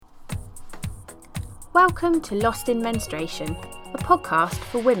Welcome to Lost in Menstruation, a podcast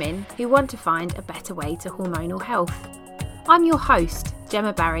for women who want to find a better way to hormonal health. I'm your host,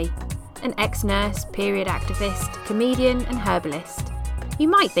 Gemma Barry, an ex-nurse, period activist, comedian and herbalist. You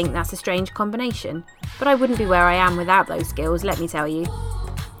might think that's a strange combination, but I wouldn't be where I am without those skills, let me tell you.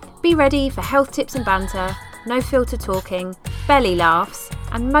 Be ready for health tips and banter, no filter talking, belly laughs,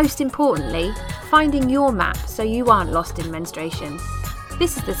 and most importantly, finding your map so you aren't lost in menstruation.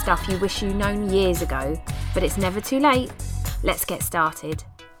 This is the stuff you wish you'd known years ago, but it's never too late. Let's get started.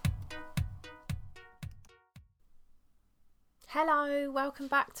 Hello, welcome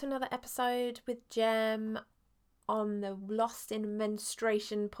back to another episode with Gem on the Lost in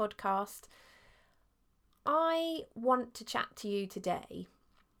Menstruation podcast. I want to chat to you today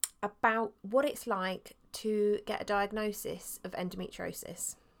about what it's like to get a diagnosis of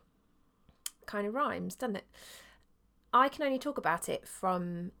endometriosis. Kind of rhymes, doesn't it? I can only talk about it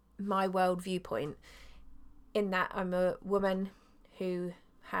from my world viewpoint, in that I'm a woman who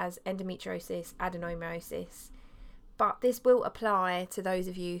has endometriosis, adenomyosis, but this will apply to those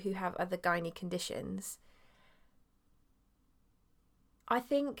of you who have other gynae conditions. I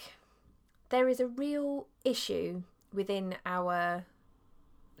think there is a real issue within our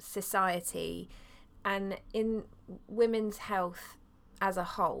society and in women's health as a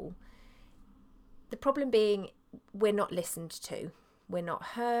whole. The problem being we're not listened to, we're not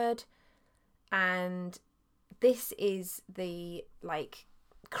heard, and this is the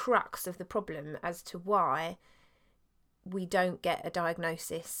crux of the problem as to why we don't get a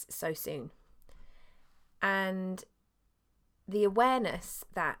diagnosis so soon. And the awareness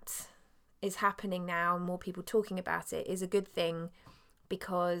that is happening now, more people talking about it, is a good thing,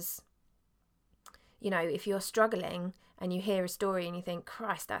 because if you're struggling and you hear a story and you think,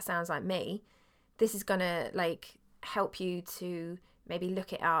 Christ, that sounds like me, this is going to help you to maybe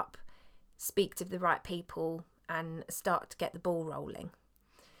look it up, speak to the right people and start to get the ball rolling.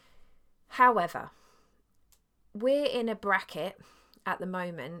 However, we're in a bracket at the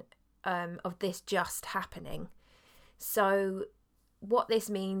moment of this just happening. So what this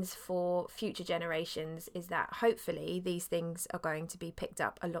means for future generations is that hopefully these things are going to be picked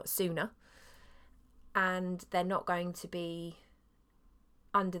up a lot sooner, and they're not going to be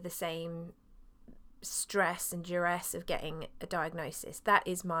under the same stress and duress of getting a diagnosis. That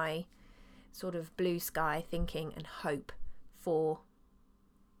is my sort of blue sky thinking and hope for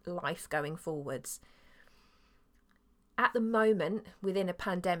life going forwards. At the moment, within a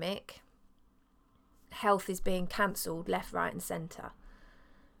pandemic, health is being cancelled left, right and centre.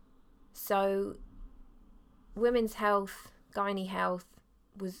 So women's health, gynae health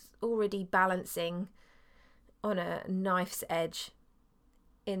was already balancing on a knife's edge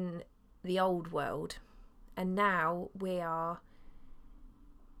in the old world, and now we're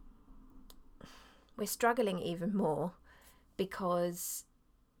struggling even more because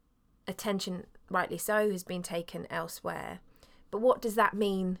attention, rightly so, has been taken elsewhere. But what does that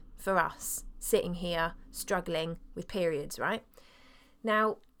mean for us sitting here struggling with periods, right?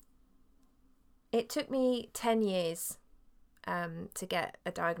 Now, it took me 10 years to get a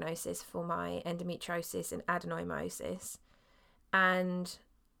diagnosis for my endometriosis and adenomyosis, and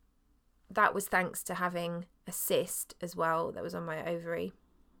that was thanks to having a cyst as well that was on my ovary.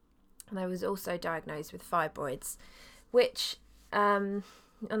 And I was also diagnosed with fibroids, which on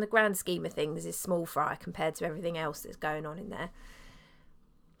the grand scheme of things is small fry compared to everything else that's going on in there.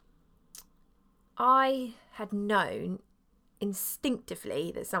 I had known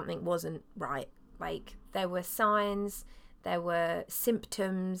instinctively that something wasn't right. There were signs, there were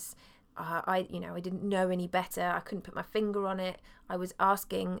symptoms. I didn't know any better. I couldn't put my finger on it. I was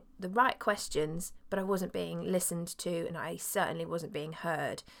asking the right questions, but I wasn't being listened to, and I certainly wasn't being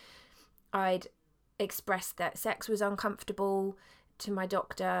heard. I'd expressed that sex was uncomfortable to my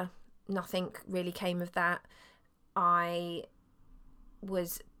doctor. Nothing really came of that. I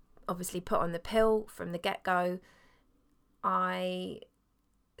was obviously put on the pill from the get-go. I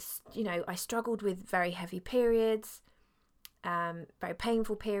struggled with very heavy periods, very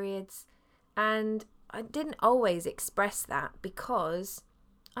painful periods, and I didn't always express that because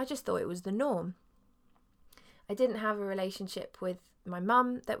I just thought it was the norm. I didn't have a relationship with my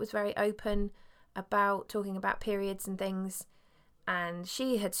mum that was very open about talking about periods and things, and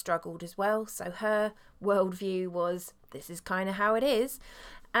she had struggled as well, so her worldview was, this is kind of how it is.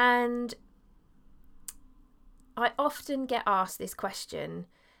 And I often get asked this question.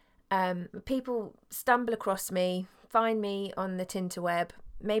 People stumble across me, find me on the Tinterweb,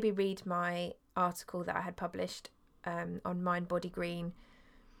 maybe read my article that I had published on Mind Body Green,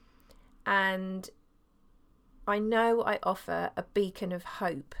 and I know I offer a beacon of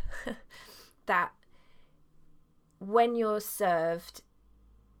hope that when you're served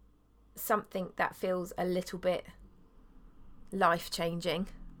something that feels a little bit life-changing,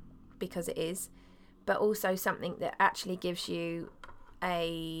 because it is, but also something that actually gives you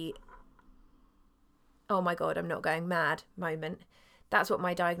a oh my god, I'm not going mad moment. That's what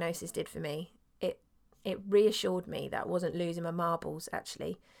my diagnosis did for me. It reassured me that I wasn't losing my marbles,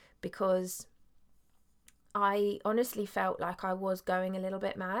 actually, because I honestly felt like I was going a little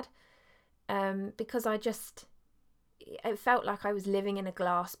bit mad, because it felt like I was living in a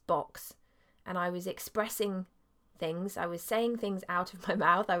glass box, and I was expressing things. I was saying things out of my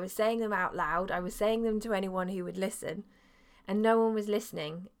mouth. I was saying them out loud. I was saying them to anyone who would listen, and no one was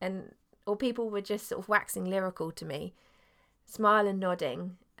listening, or people were just sort of waxing lyrical to me, smile and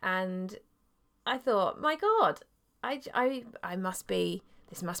nodding. And I thought, my God, I must be,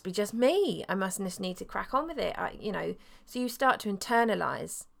 this must be just me. I must just need to crack on with it. So you start to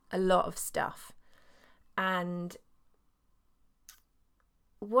internalize a lot of stuff. And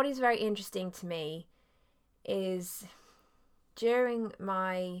what is very interesting to me is during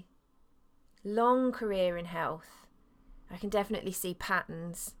my long career in health, I can definitely see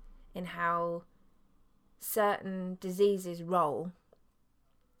patterns in how certain diseases roll.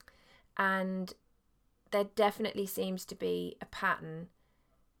 And there definitely seems to be a pattern,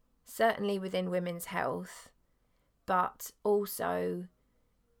 certainly within women's health, but also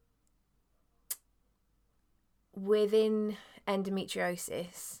within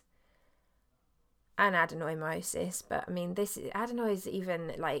endometriosis and adenomyosis. But I mean, adeno is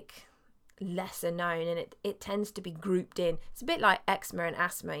even like lesser known, and it tends to be grouped in. It's a bit like eczema and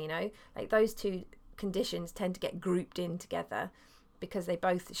asthma, like those two conditions tend to get grouped in together because they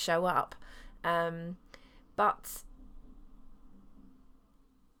both show up. But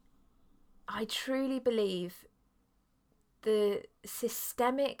I truly believe the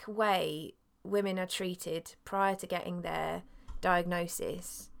systemic way women are treated prior to getting their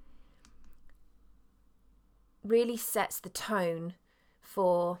diagnosis really sets the tone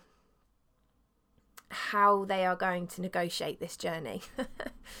for how they are going to negotiate this journey.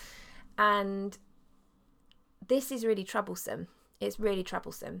 And this is really troublesome. It's really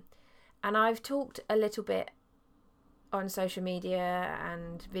troublesome. And I've talked a little bit on social media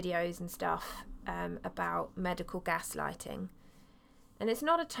and videos and stuff about medical gaslighting. And it's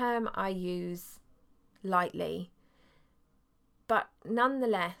not a term I use lightly, but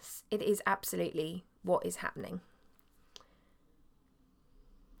nonetheless, it is absolutely what is happening.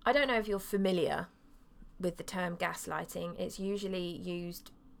 I don't know if you're familiar with the term gaslighting. It's usually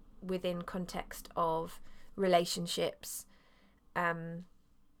used within context of relationships,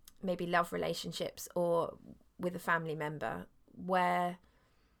 maybe love relationships, or with a family member, where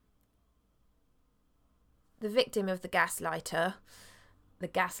the victim of the gaslighter, the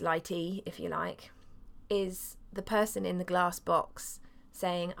gaslightee, if you like, is the person in the glass box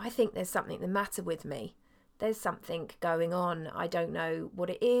saying, I think there's something the matter with me. There's something going on. I don't know what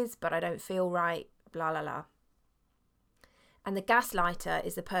it is, but I don't feel right, blah, blah, blah. And the gaslighter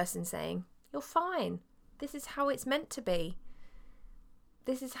is the person saying, you're fine. This is how it's meant to be.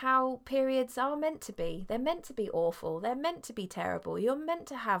 This is how periods are meant to be. They're meant to be awful. They're meant to be terrible. You're meant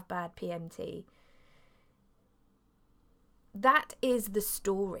to have bad PMT. That is the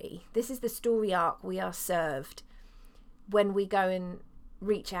story. This is the story arc we are served when we go and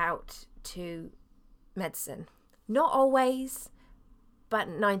reach out to medicine. Not always, but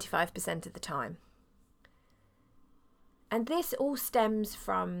 95% of the time. And this all stems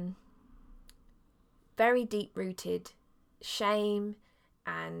from very deep-rooted shame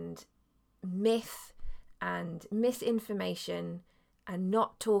and myth and misinformation, and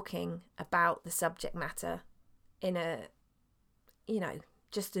not talking about the subject matter in a,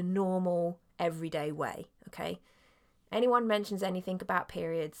 just a normal everyday way. Okay, anyone mentions anything about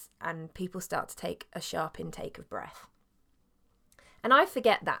periods and people start to take a sharp intake of breath, and I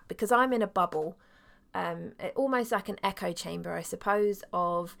forget that because I'm in a bubble, almost like an echo chamber, I suppose,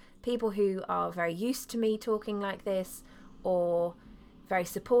 of people who are very used to me talking like this, or very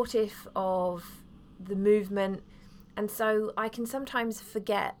supportive of the movement. And so I can sometimes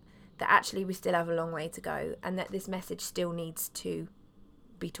forget that actually we still have a long way to go, and that this message still needs to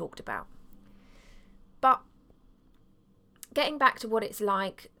be talked about. But getting back to what it's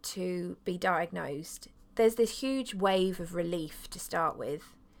like to be diagnosed, there's this huge wave of relief to start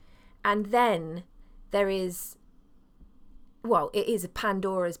with. And then there is, it is a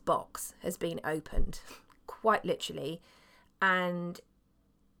Pandora's box has been opened, quite literally. And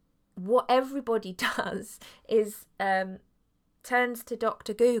what everybody does is turns to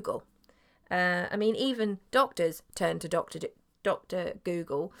Dr. Google. Even doctors turn to Dr.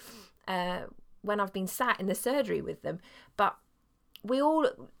 Google when I've been sat in the surgery with them. But we all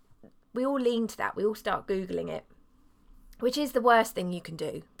lean to that. We all start Googling it, which is the worst thing you can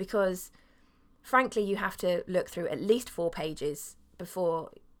do, because frankly, you have to look through at least 4 pages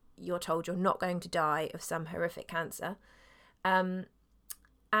before you're told you're not going to die of some horrific cancer. And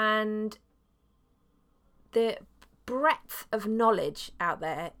the breadth of knowledge out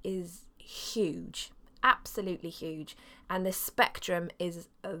there is huge, absolutely huge. And the spectrum is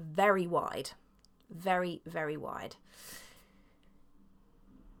very wide, very, very wide.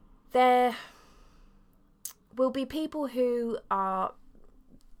 There will be people who are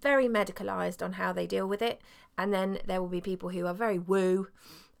very medicalised on how they deal with it, and then there will be people who are very woo,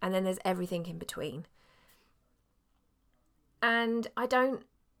 and then there's everything in between. And I don't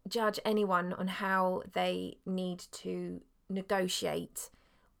judge anyone on how they need to negotiate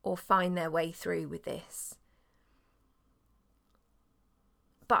or find their way through with this.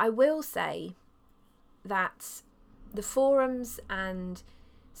 But I will say that the forums and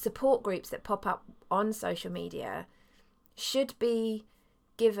support groups that pop up on social media should be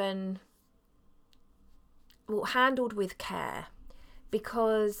handled with care,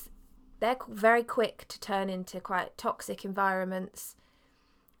 because they're very quick to turn into quite toxic environments.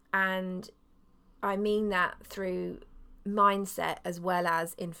 And I mean that through mindset as well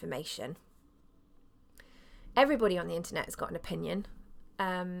as information. Everybody on the internet has got an opinion,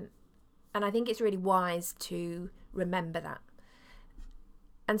 and I think it's really wise to remember that.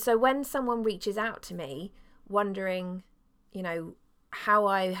 And so when someone reaches out to me wondering, how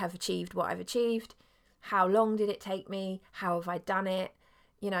I have achieved what I've achieved, how long did it take me, how have I done it,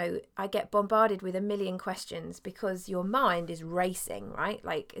 I get bombarded with a million questions, because your mind is racing, right?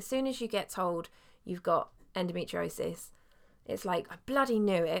 Like, as soon as you get told you've got endometriosis, it's like, I bloody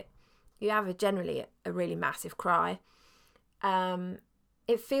knew it. You have generally a really massive cry.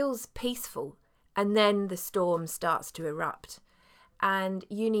 It feels peaceful, and then the storm starts to erupt, and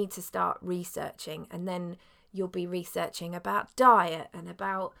you need to start researching, and then you'll be researching about diet and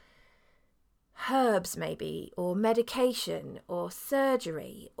about herbs maybe, or medication, or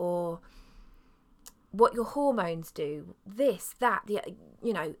surgery, or what your hormones do, this, that,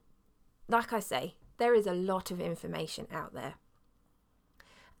 like I say, there is a lot of information out there.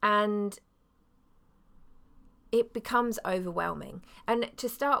 And it becomes overwhelming. And to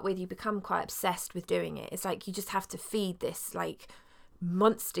start with, you become quite obsessed with doing it. It's like you just have to feed this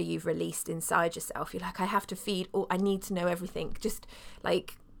monster you've released inside yourself. You're like, I have to feed, I need to know everything. Just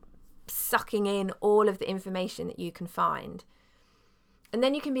sucking in all of the information that you can find. And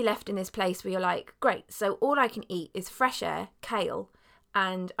then you can be left in this place where you're like, great, so all I can eat is fresh air, kale,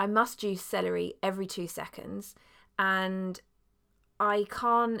 and I must juice celery every 2 seconds, and I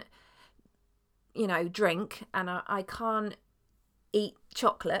can't drink, and I can't eat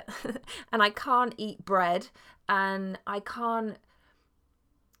chocolate and I can't eat bread, and I can't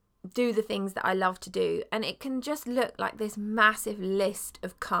do the things that I love to do. And it can just look like this massive list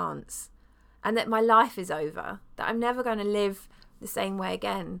of can'ts, and that my life is over, that I'm never going to live the same way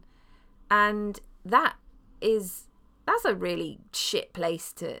again. And that's a really shit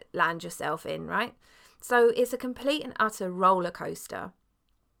place to land yourself in, right? So it's a complete and utter roller coaster.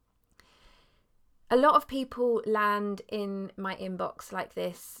 A lot of people land in my inbox like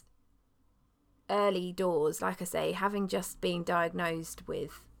this early doors, like I say, having just been diagnosed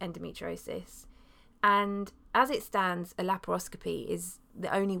with endometriosis. And as it stands, a laparoscopy is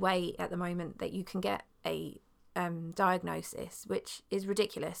the only way at the moment that you can get a diagnosis, which is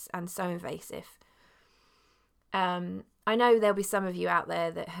ridiculous and so invasive. I know there'll be some of you out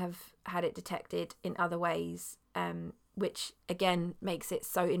there that have had it detected in other ways, which again makes it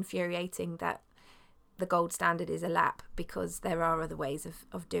so infuriating that the gold standard is a lap, because there are other ways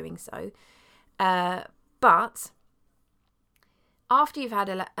of doing so. But after you've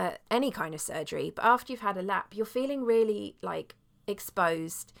had any kind of surgery, but after you've had a lap, you're feeling really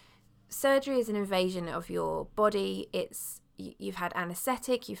exposed. Surgery is an invasion of your body. You've had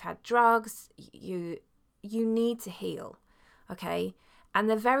anesthetic, you've had drugs, you need to heal, okay? And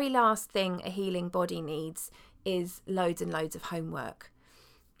the very last thing a healing body needs is loads and loads of homework.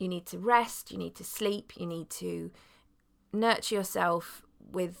 You need to rest, you need to sleep, you need to nurture yourself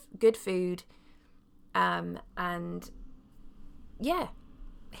with good food, and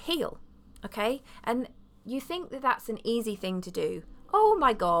heal, okay? And you think that that's an easy thing to do. Oh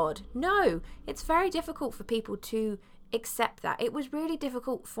my God, no, it's very difficult for people to accept that. It was really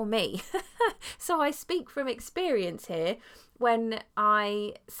difficult for me. So I speak from experience here when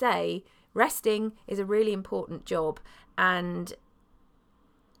I say resting is a really important job, and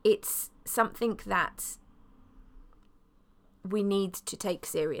it's something that we need to take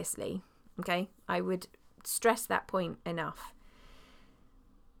seriously, Okay, I would stress that point enough.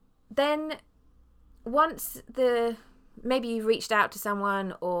 Then once maybe you've reached out to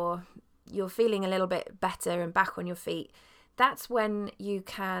someone or you're feeling a little bit better and back on your feet, that's when you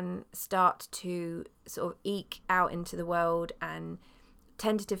can start to sort of eke out into the world and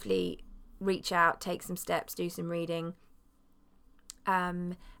tentatively reach out, take some steps, do some reading,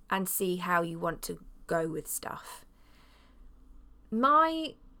 and see how you want to go with stuff.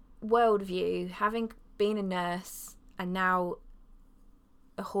 My worldview, having been a nurse and now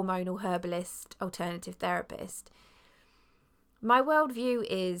a hormonal herbalist, alternative therapist, my worldview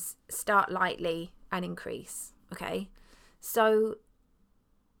is start lightly and increase. Okay, so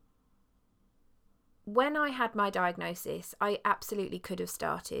when I had my diagnosis, I absolutely could have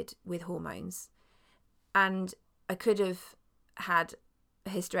started with hormones, and I could have had a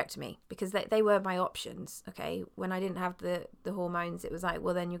hysterectomy because they were my options. Okay, when I didn't have the hormones, it was like,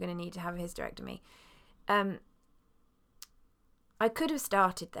 well, then you're going to need to have a hysterectomy. I could have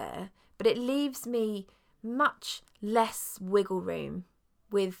started there, but it leaves me much less wiggle room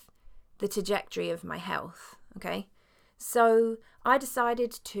with the trajectory of my health. Okay, so I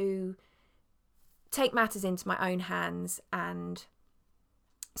decided to take matters into my own hands and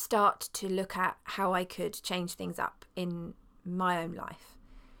start to look at how I could change things up in my own life.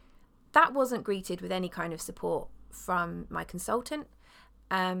 That wasn't greeted with any kind of support from my consultant,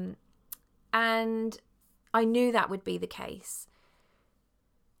 and I knew that would be the case.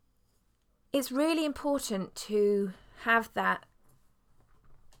 It's really important to have that.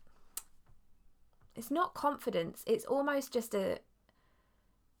 It's not confidence, it's almost just a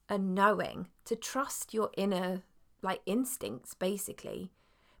knowing, to trust your inner instincts, basically,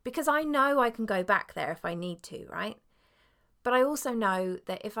 because I know I can go back there if I need to, right? But I also know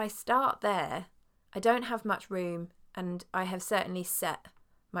that if I start there, I don't have much room, and I have certainly set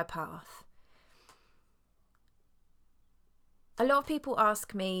my path. A lot of people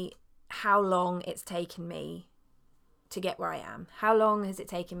ask me how long it's taken me to get where I am. How long has it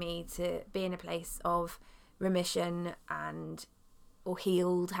taken me to be in a place of remission or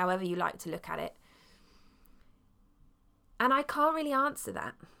healed, however you like to look at it? And I can't really answer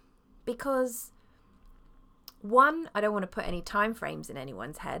that because, one, I don't want to put any time frames in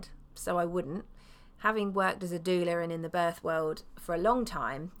anyone's head, so I wouldn't. Having worked as a doula and in the birth world for a long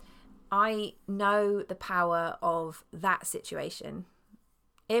time, I know the power of that situation.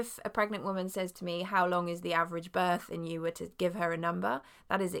 If a pregnant woman says to me, how long is the average birth, and you were to give her a number,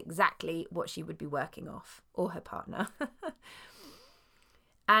 that is exactly what she would be working off, or her partner.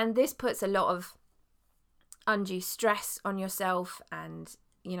 And this puts a lot of undue stress on yourself, and,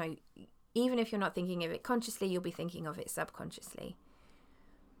 even if you're not thinking of it consciously, you'll be thinking of it subconsciously.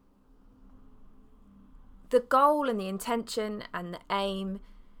 The goal and the intention and the aim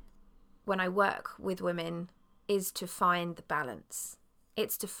when I work with women is to find the balance.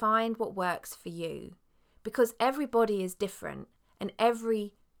 It's to find what works for you, because every body is different and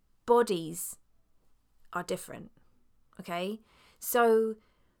every bodies are different. Okay? So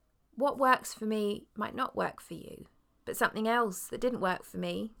what works for me might not work for you, but something else that didn't work for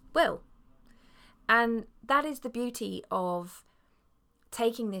me will. And that is the beauty of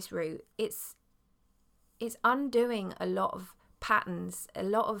taking this route. It's undoing a lot of patterns, a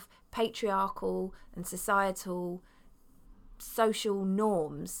lot of patriarchal and societal social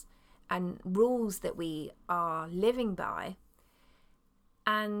norms and rules that we are living by,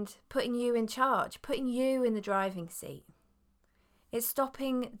 and putting you in charge, putting you in the driving seat. It's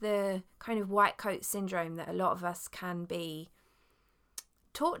stopping the kind of white coat syndrome that a lot of us can be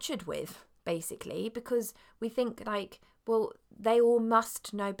tortured with, basically, because we think well, they all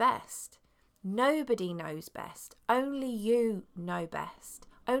must know best. Nobody knows best. Only you know best.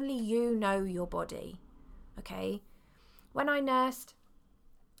 Only you know your body. Okay? When I nursed,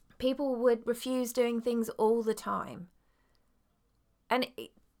 people would refuse doing things all the time. And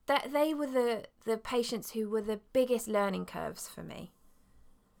they were the patients who were the biggest learning curves for me.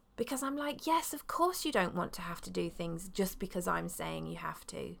 Because I'm like, yes, of course you don't want to have to do things just because I'm saying you have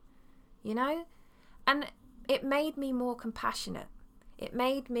to. And it made me more compassionate. It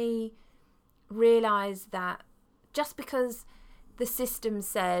made me realise that just because the system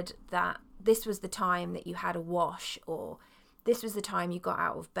said that this was the time that you had a wash, or this was the time you got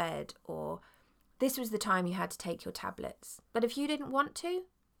out of bed, or this was the time you had to take your tablets. But if you didn't want to,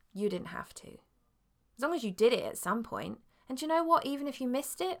 you didn't have to. As long as you did it at some point. And you know what? Even if you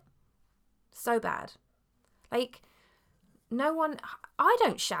missed it, so bad. I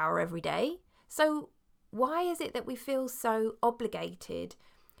don't shower every day. So why is it that we feel so obligated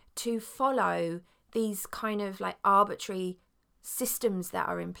to follow these kind of arbitrary systems that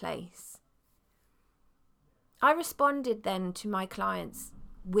are in place? I responded then to my clients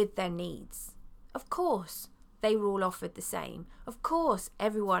with their needs. Of course, they were all offered the same. Of course,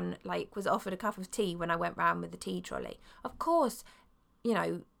 everyone was offered a cup of tea when I went round with the tea trolley. Of course,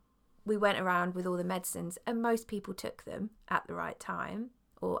 we went around with all the medicines and most people took them at the right time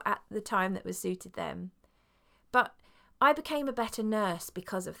or at the time that was suited them. But I became a better nurse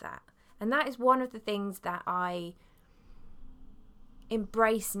because of that. And that is one of the things that I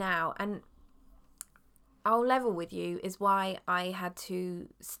embrace now. And I'll level with you is why I had to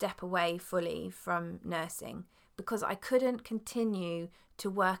step away fully from nursing, because I couldn't continue to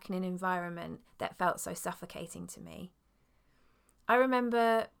work in an environment that felt so suffocating to me. I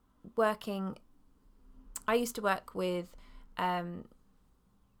remember I used to work with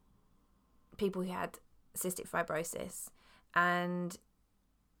people who had cystic fibrosis, and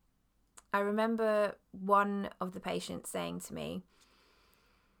I remember one of the patients saying to me,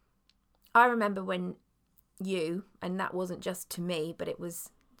 I remember when you, and that wasn't just to me, but it was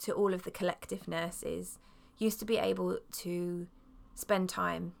to all of the collective nurses, used to be able to spend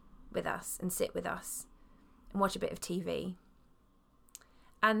time with us and sit with us and watch a bit of TV.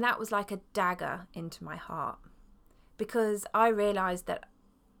 And that was like a dagger into my heart, because I realised that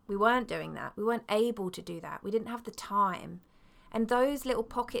we weren't doing that. We weren't able to do that. We didn't have the time. And those little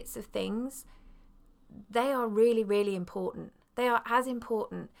pockets of things, they are really, really important. They are as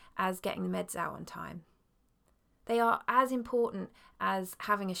important as getting the meds out on time. They are as important as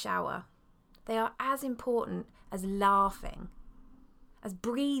having a shower. They are as important as laughing, as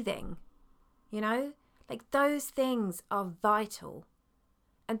breathing, those things are vital.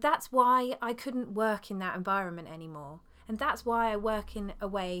 And that's why I couldn't work in that environment anymore. And that's why I work in a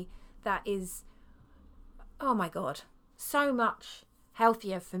way that is, oh my God, so much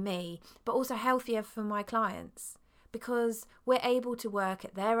healthier for me, but also healthier for my clients, because we're able to work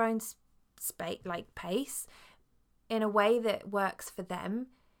at their own pace in a way that works for them.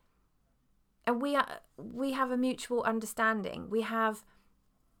 And we have a mutual understanding. We have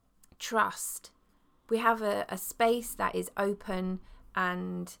trust. We have a space that is open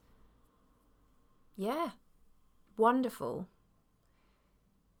and wonderful.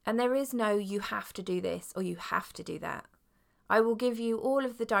 And there is no you have to do this or you have to do that. I will give you all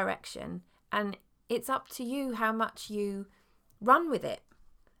of the direction, and it's up to you how much you run with it.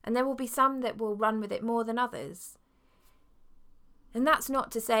 And there will be some that will run with it more than others. And that's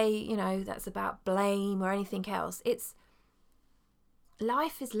not to say, that's about blame or anything else. It's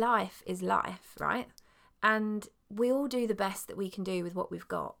life is life, right? And we all do the best that we can do with what we've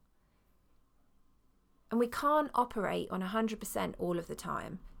got. And we can't operate on 100% all of the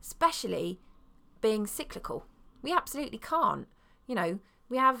time, especially being cyclical. We absolutely can't. We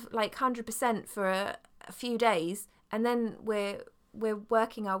have 100% for a few days, and then we're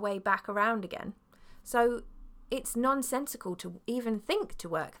working our way back around again. So it's nonsensical to even think to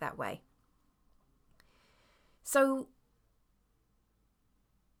work that way. So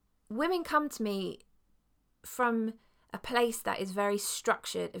women come to me from a place that is very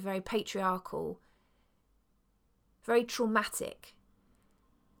structured, very patriarchal, very traumatic.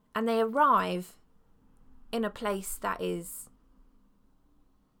 And they arrive in a place that is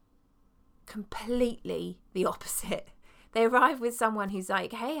completely the opposite. They arrive with someone who's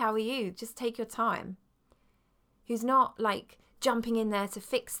like, hey, how are you? Just take your time. Who's not jumping in there to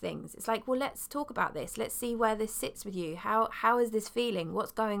fix things. It's like, well, let's talk about this. Let's see where this sits with you. How is this feeling?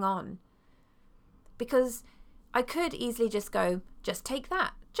 What's going on? Because I could easily just go, just take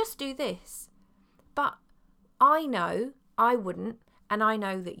that. Just do this. But I know I wouldn't, and I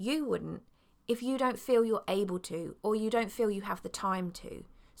know that you wouldn't, if you don't feel you're able to, or you don't feel you have the time to.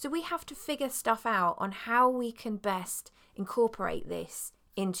 So we have to figure stuff out on how we can best incorporate this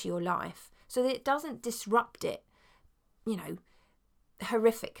into your life so that it doesn't disrupt it,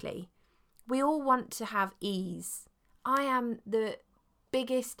 horrifically. We all want to have ease. I am the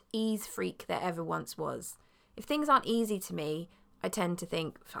biggest ease freak there ever once was. If things aren't easy to me, I tend to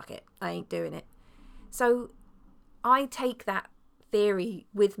think, fuck it, I ain't doing it. So I take that theory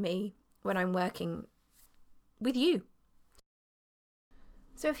with me when I'm working with you.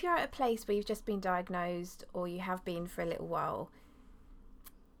 So if you're at a place where you've just been diagnosed, or you have been for a little while,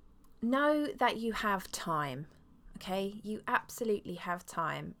 know that you have time, okay? You absolutely have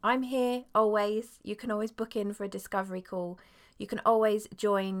time. I'm here always. You can always book in for a discovery call. You can always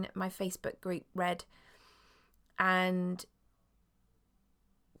join my Facebook group, Red, and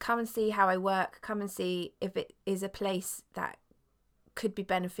come and see how I work. Come and see if it is a place that could be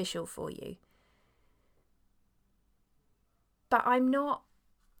beneficial for you. But I'm not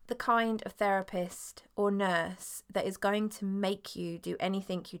the kind of therapist or nurse that is going to make you do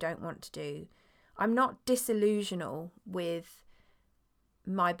anything you don't want to do. I'm not disillusional with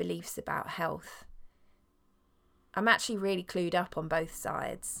my beliefs about health. I'm actually really clued up on both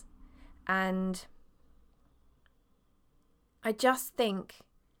sides. And I just think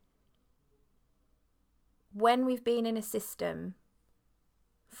when we've been in a system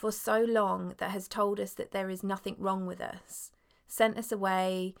for so long that has told us that there is nothing wrong with us, sent us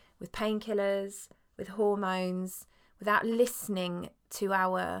away with painkillers, with hormones, without listening to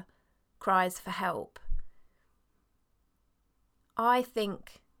our cries for help, I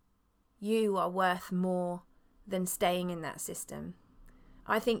think you are worth more than staying in that system.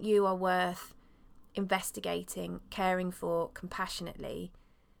 I think you are worth investigating, caring for compassionately,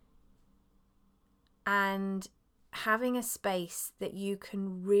 and having a space that you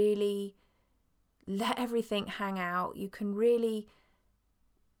can really let everything hang out. You can really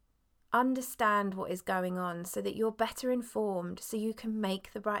understand what is going on so that you're better informed, so you can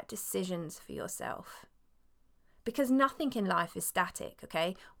make the right decisions for yourself. Because nothing in life is static,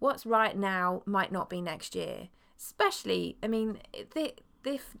 okay? What's right now might not be next year. Especially, I mean,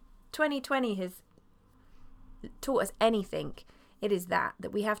 if 2020 has taught us anything, it is that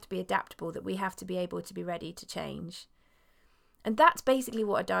we have to be adaptable, that we have to be able to be ready to change. And that's basically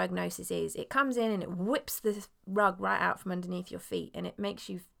what a diagnosis is. It comes in and it whips the rug right out from underneath your feet and it makes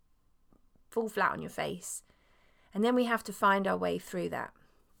you fall flat on your face. And then we have to find our way through that.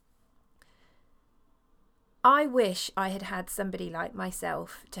 I wish I had had somebody like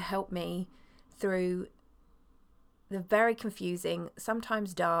myself to help me through the very confusing,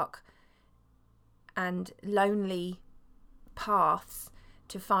 sometimes dark and lonely paths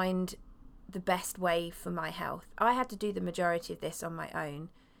to find the best way for my health. I had to do the majority of this on my own,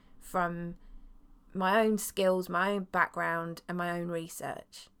 from my own skills, my own background, and my own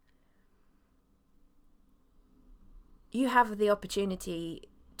research. You have the opportunity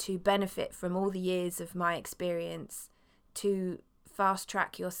to benefit from all the years of my experience, to fast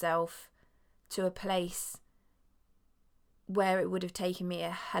track yourself to a place where it would have taken me a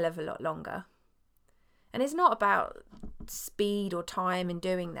hell of a lot longer. And it's not about speed or time in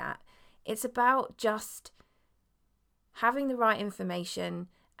doing that. It's about just having the right information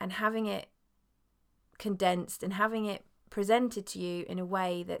and having it condensed and having it presented to you in a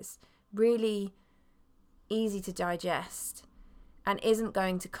way that's really easy to digest and isn't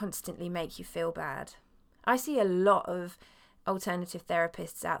going to constantly make you feel bad. I see a lot of alternative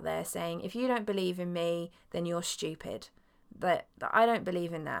therapists out there saying, if you don't believe in me, then you're stupid. But I don't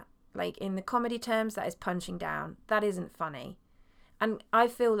believe in that. Like, in the comedy terms, that is punching down. That isn't funny. And I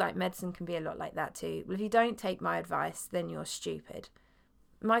feel like medicine can be a lot like that too. Well, if you don't take my advice, then you're stupid.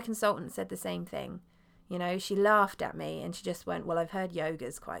 My consultant said the same thing. You know, she laughed at me and she just went, well, I've heard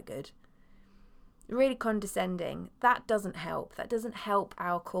yoga's quite good. Really condescending. That doesn't help. That doesn't help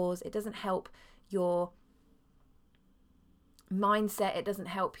our cause. It doesn't help your mindset. It doesn't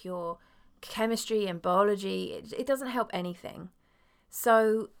help your chemistry and biology. It doesn't help anything.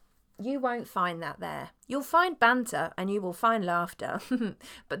 So you won't find that there. You'll find banter and you will find laughter,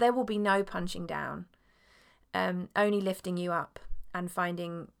 but there will be no punching down, only lifting you up and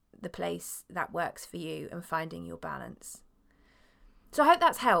finding the place that works for you and finding your balance. So I hope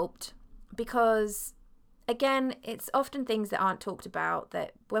that's helped, because again, it's often things that aren't talked about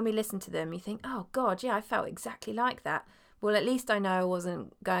that when we listen to them, you think, oh God, yeah, I felt exactly like that. Well, at least I know I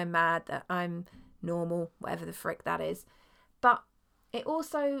wasn't going mad, that I'm normal, whatever the frick that is. But it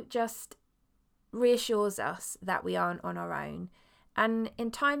also just reassures us that we aren't on our own. And in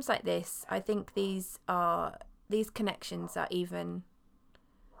times like this, I think these connections are even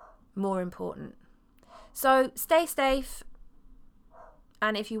more important. So stay safe.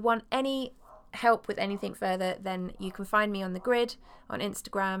 And if you want any help with anything further, then you can find me on The Grid on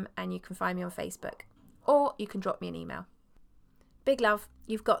Instagram, and you can find me on Facebook, or you can drop me an email. Big love.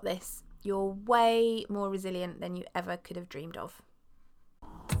 You've got this. You're way more resilient than you ever could have dreamed of.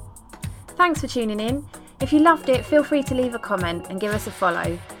 Thanks for tuning in. If you loved it, feel free to leave a comment and give us a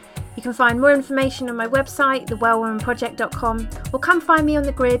follow. You can find more information on my website, thewellwomanproject.com, or come find me on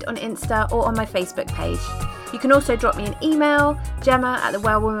The Grid on Insta or on my Facebook page. You can also drop me an email,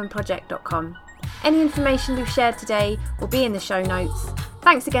 gemma@thewellwomanproject.com. Any information we've shared today will be in the show notes.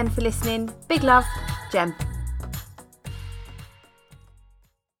 Thanks again for listening. Big love, Gem.